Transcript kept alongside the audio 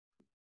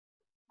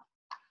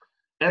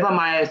Eva,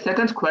 my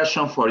second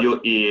question for you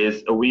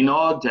is, we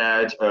know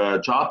that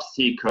job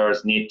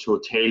seekers need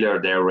to tailor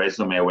their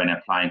resume when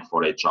applying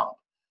for a job.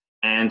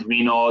 And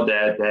we know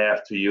that they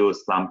have to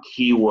use some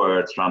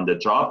keywords from the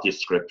job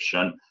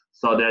description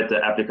so that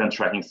the applicant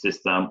tracking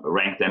system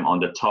rank them on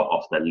the top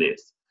of the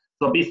list.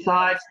 So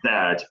besides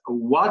that,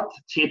 what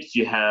tips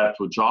you have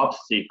to job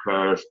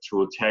seekers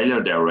to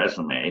tailor their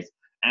resumes?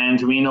 And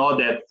we know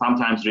that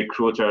sometimes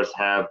recruiters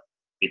have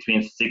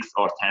between 6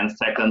 or 10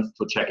 seconds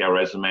to check a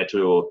resume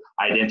to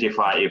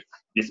identify if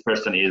this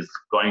person is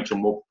going to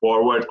move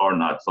forward or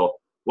not. So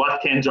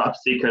what can job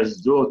seekers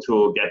do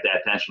to get the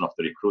attention of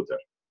the recruiter?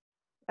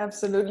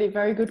 Absolutely,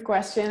 very good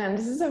question. And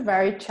this is a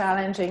very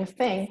challenging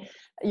thing.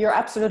 You're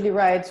absolutely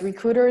right.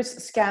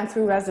 Recruiters scan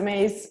through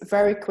resumes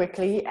very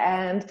quickly,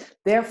 and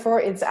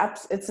therefore it's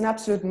an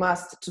absolute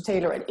must to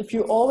tailor it. If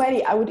you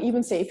already, I would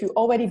even say, if you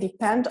already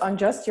depend on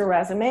just your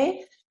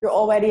resume, you're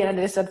already at a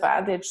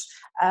disadvantage.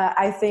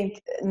 I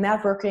think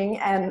networking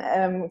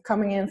and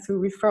coming in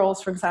through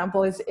referrals, for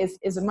example,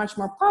 is a much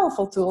more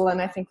powerful tool. And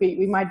I think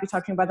we might be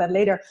talking about that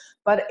later.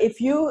 But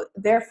if you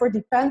therefore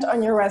depend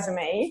on your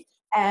resume,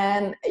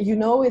 and you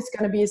know it's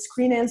going to be a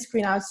screen in,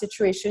 screen out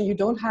situation, you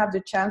don't have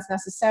the chance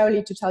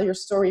necessarily to tell your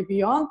story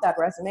beyond that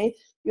resume,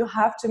 you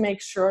have to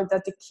make sure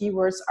that the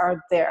keywords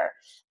are there.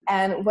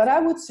 And what I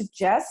would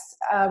suggest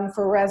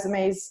for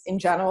resumes in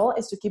general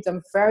is to keep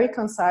them very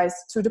concise,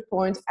 to the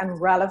point,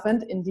 and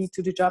relevant indeed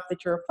to the job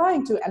that you're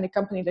applying to and the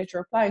company that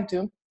you're applying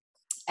to.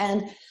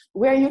 And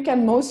where you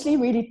can mostly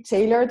really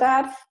tailor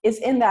that is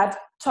in that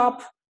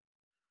top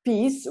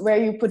piece where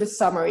you put a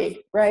summary,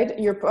 right?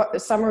 A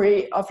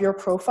summary of your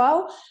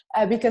profile,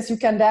 because you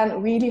can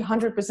then really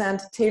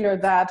 100% tailor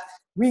that,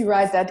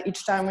 rewrite that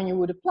each time when you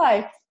would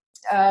apply.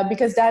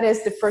 Because that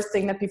is the first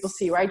thing that people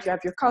see, right? You have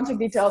your contact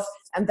details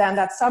and then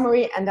that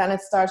summary, and then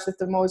it starts with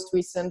the most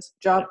recent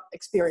job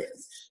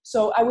experience.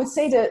 So I would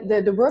say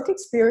that the work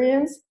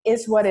experience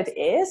is what it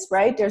is,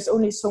 right? There's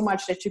only so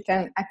much that you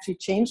can actually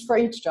change for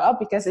each job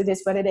because it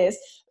is what it is.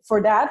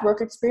 For that work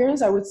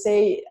experience, I would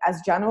say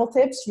as general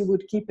tips, you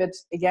would keep it,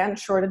 again,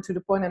 short and to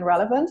the point and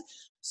relevant.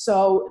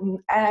 So,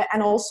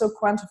 and also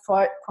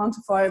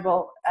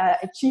quantifiable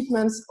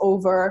achievements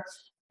over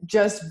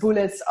just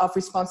bullets of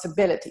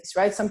responsibilities,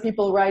 right? Some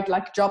people write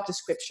like job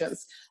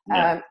descriptions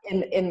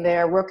in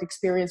their work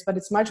experience, but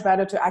it's much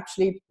better to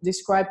actually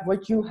describe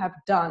what you have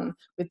done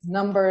with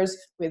numbers,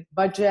 with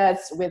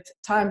budgets, with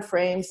time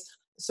frames,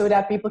 so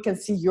that people can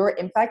see your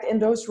impact in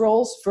those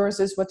roles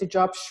versus what the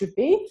job should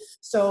be.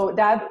 So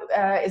that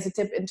is a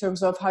tip in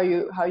terms of how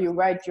you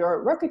write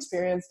your work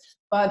experience.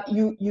 But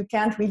you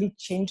can't really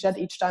change that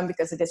each time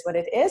because it is what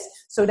it is.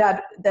 So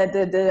that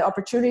the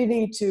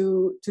opportunity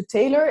to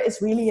tailor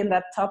is really in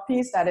that top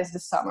piece, that is the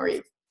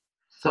summary.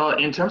 So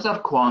in terms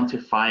of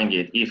quantifying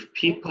it, if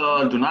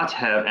people do not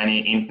have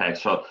any impact,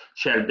 so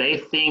shall they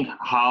think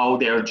how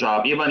their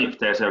job, even if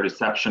there's a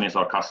receptionist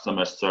or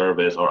customer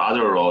service or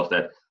other roles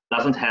that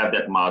doesn't have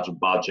that much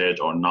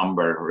budget or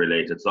number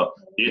related. So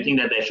do you think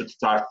that they should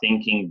start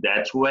thinking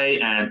that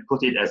way and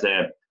put it as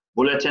a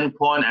bulletin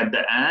point at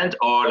the end,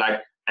 or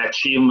like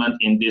achievement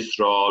in this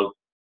role,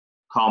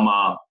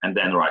 comma, and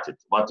then write it?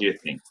 What do you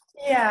think?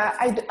 Yeah,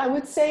 I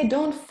would say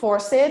don't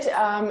force it.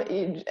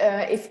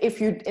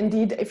 If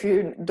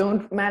you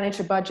don't manage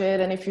a budget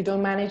and if you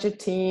don't manage a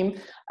team,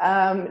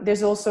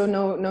 there's also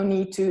no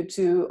need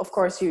to of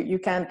course you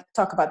can't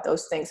talk about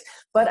those things.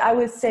 But I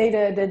would say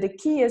the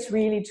key is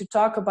really to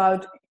talk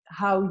about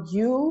how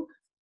you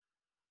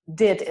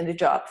did in the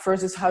job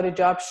versus how the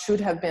job should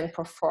have been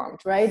performed,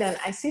 right? And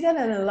I see that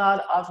in a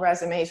lot of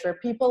resumes where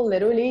people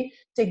literally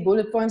take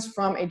bullet points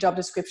from a job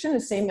description,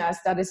 the same as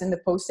that is in the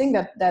posting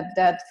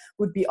that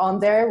would be on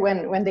there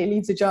when they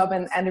leave the job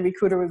and the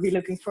recruiter would be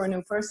looking for a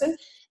new person.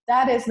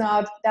 That is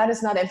not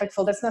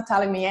impactful. That's not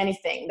telling me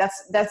anything.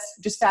 That's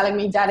just telling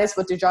me that is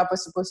what the job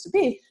was supposed to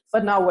be,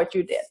 but not what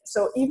you did.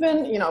 So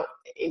even,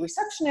 a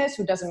receptionist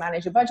who doesn't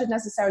manage a budget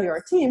necessarily or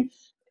a team,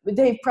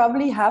 they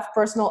probably have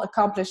personal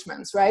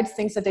accomplishments, right?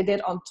 Things that they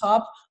did on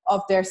top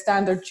of their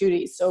standard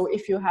duties. So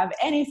if you have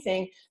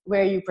anything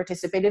where you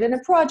participated in a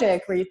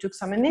project, where you took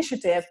some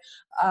initiative,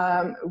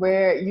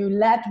 where you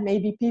led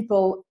maybe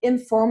people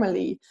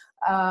informally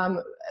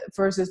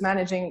versus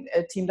managing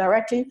a team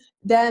directly,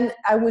 then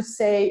I would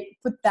say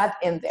put that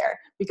in there,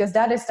 because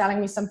that is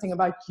telling me something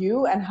about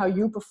you and how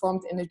you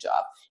performed in the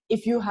job.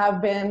 If you have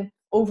been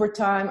over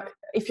time,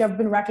 if you have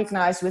been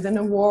recognized with an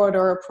award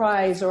or a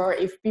prize, or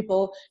if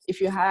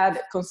you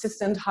had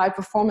consistent high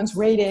performance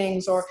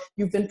ratings, or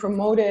you've been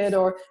promoted,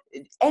 or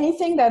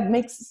anything that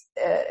makes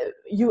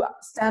you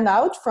stand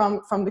out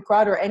from the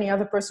crowd or any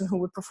other person who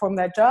would perform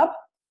that job,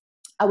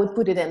 I would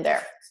put it in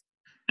there.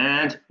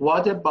 And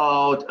what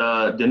about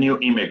the new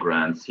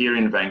immigrants here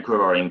in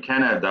Vancouver, in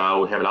Canada?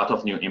 We have a lot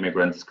of new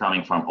immigrants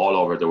coming from all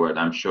over the world,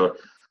 I'm sure.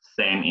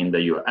 Same in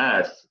the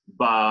US,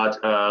 but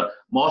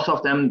most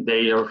of them,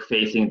 they are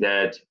facing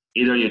that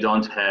either you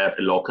don't have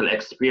a local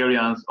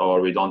experience, or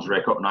we don't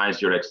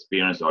recognize your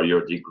experience or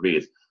your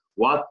degrees.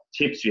 What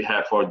tips you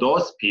have for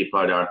those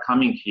people that are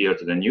coming here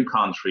to the new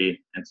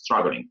country and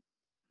struggling?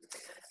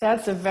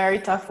 That's a very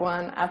tough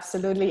one,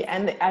 absolutely.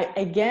 And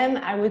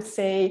I would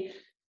say,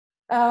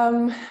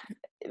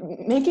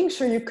 making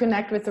sure you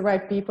connect with the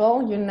right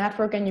people, you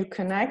network and you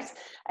connect,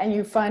 and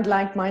you find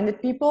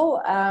like-minded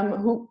people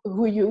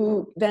who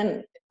you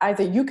then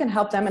either you can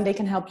help them and they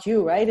can help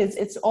you, right?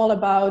 It's all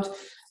about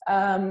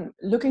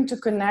looking to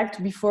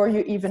connect before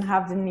you even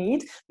have the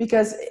need,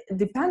 because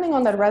depending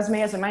on that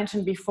resume, as I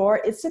mentioned before,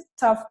 it's a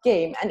tough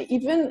game. And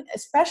even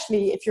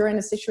especially if you're in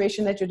a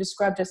situation that you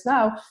described just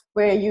now,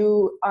 where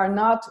you are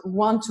not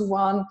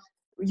one-to-one,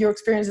 your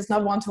experience is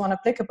not one-to-one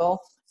applicable,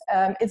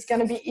 it's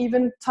going to be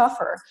even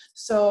tougher.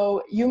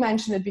 So you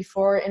mentioned it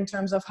before in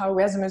terms of how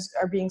resumes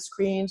are being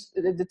screened,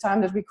 the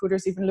time that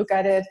recruiters even look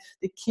at it,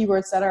 the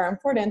keywords that are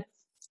important.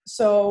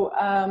 So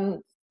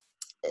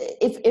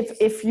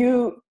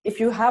if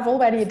you have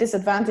already a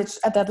disadvantage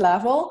at that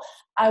level,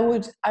 I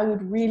would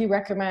really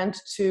recommend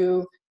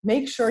to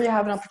make sure you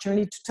have an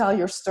opportunity to tell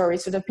your story,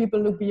 so that people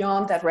look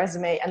beyond that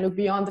resume and look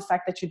beyond the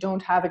fact that you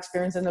don't have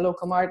experience in the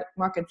local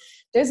market.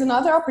 There's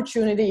another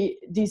opportunity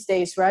these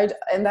days, right?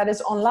 And that is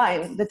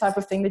online, the type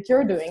of thing that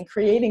you're doing,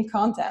 creating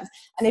content.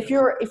 And if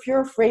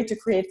you're afraid to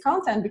create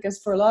content, because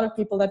for a lot of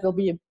people that will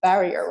be a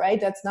barrier, right?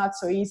 That's not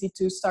so easy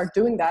to start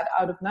doing that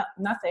out of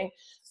nothing.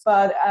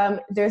 But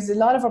there's a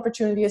lot of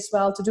opportunity as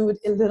well to do it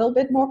a little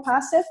bit more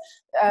passive,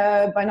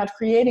 by not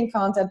creating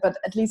content, but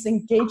at least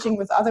engaging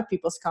with other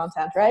people's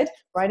content, right?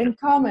 Writing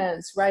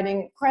comments,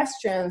 writing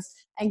questions,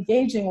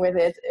 engaging with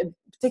it,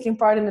 taking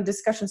part in the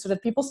discussion so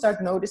that people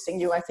start noticing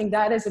you. I think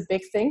that is a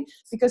big thing,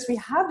 because we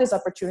have this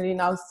opportunity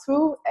now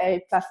through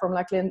a platform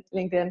like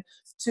LinkedIn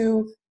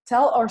to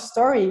tell our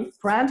story,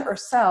 brand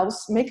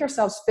ourselves, make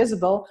ourselves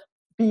visible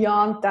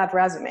beyond that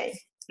resume.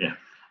 Yeah.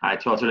 I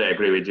totally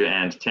agree with you,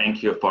 and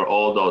thank you for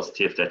all those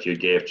tips that you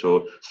gave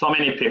to so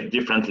many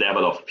different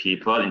level of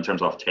people in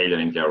terms of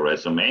tailoring their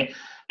resume.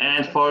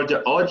 And for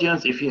the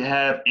audience, if you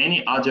have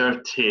any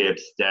other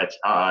tips that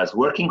are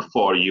working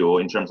for you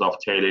in terms of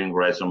tailoring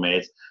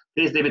resumes,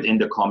 please leave it in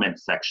the comment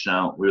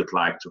section. We would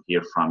like to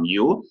hear from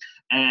you.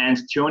 And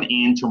tune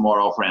in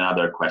tomorrow for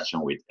another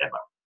question with Eva.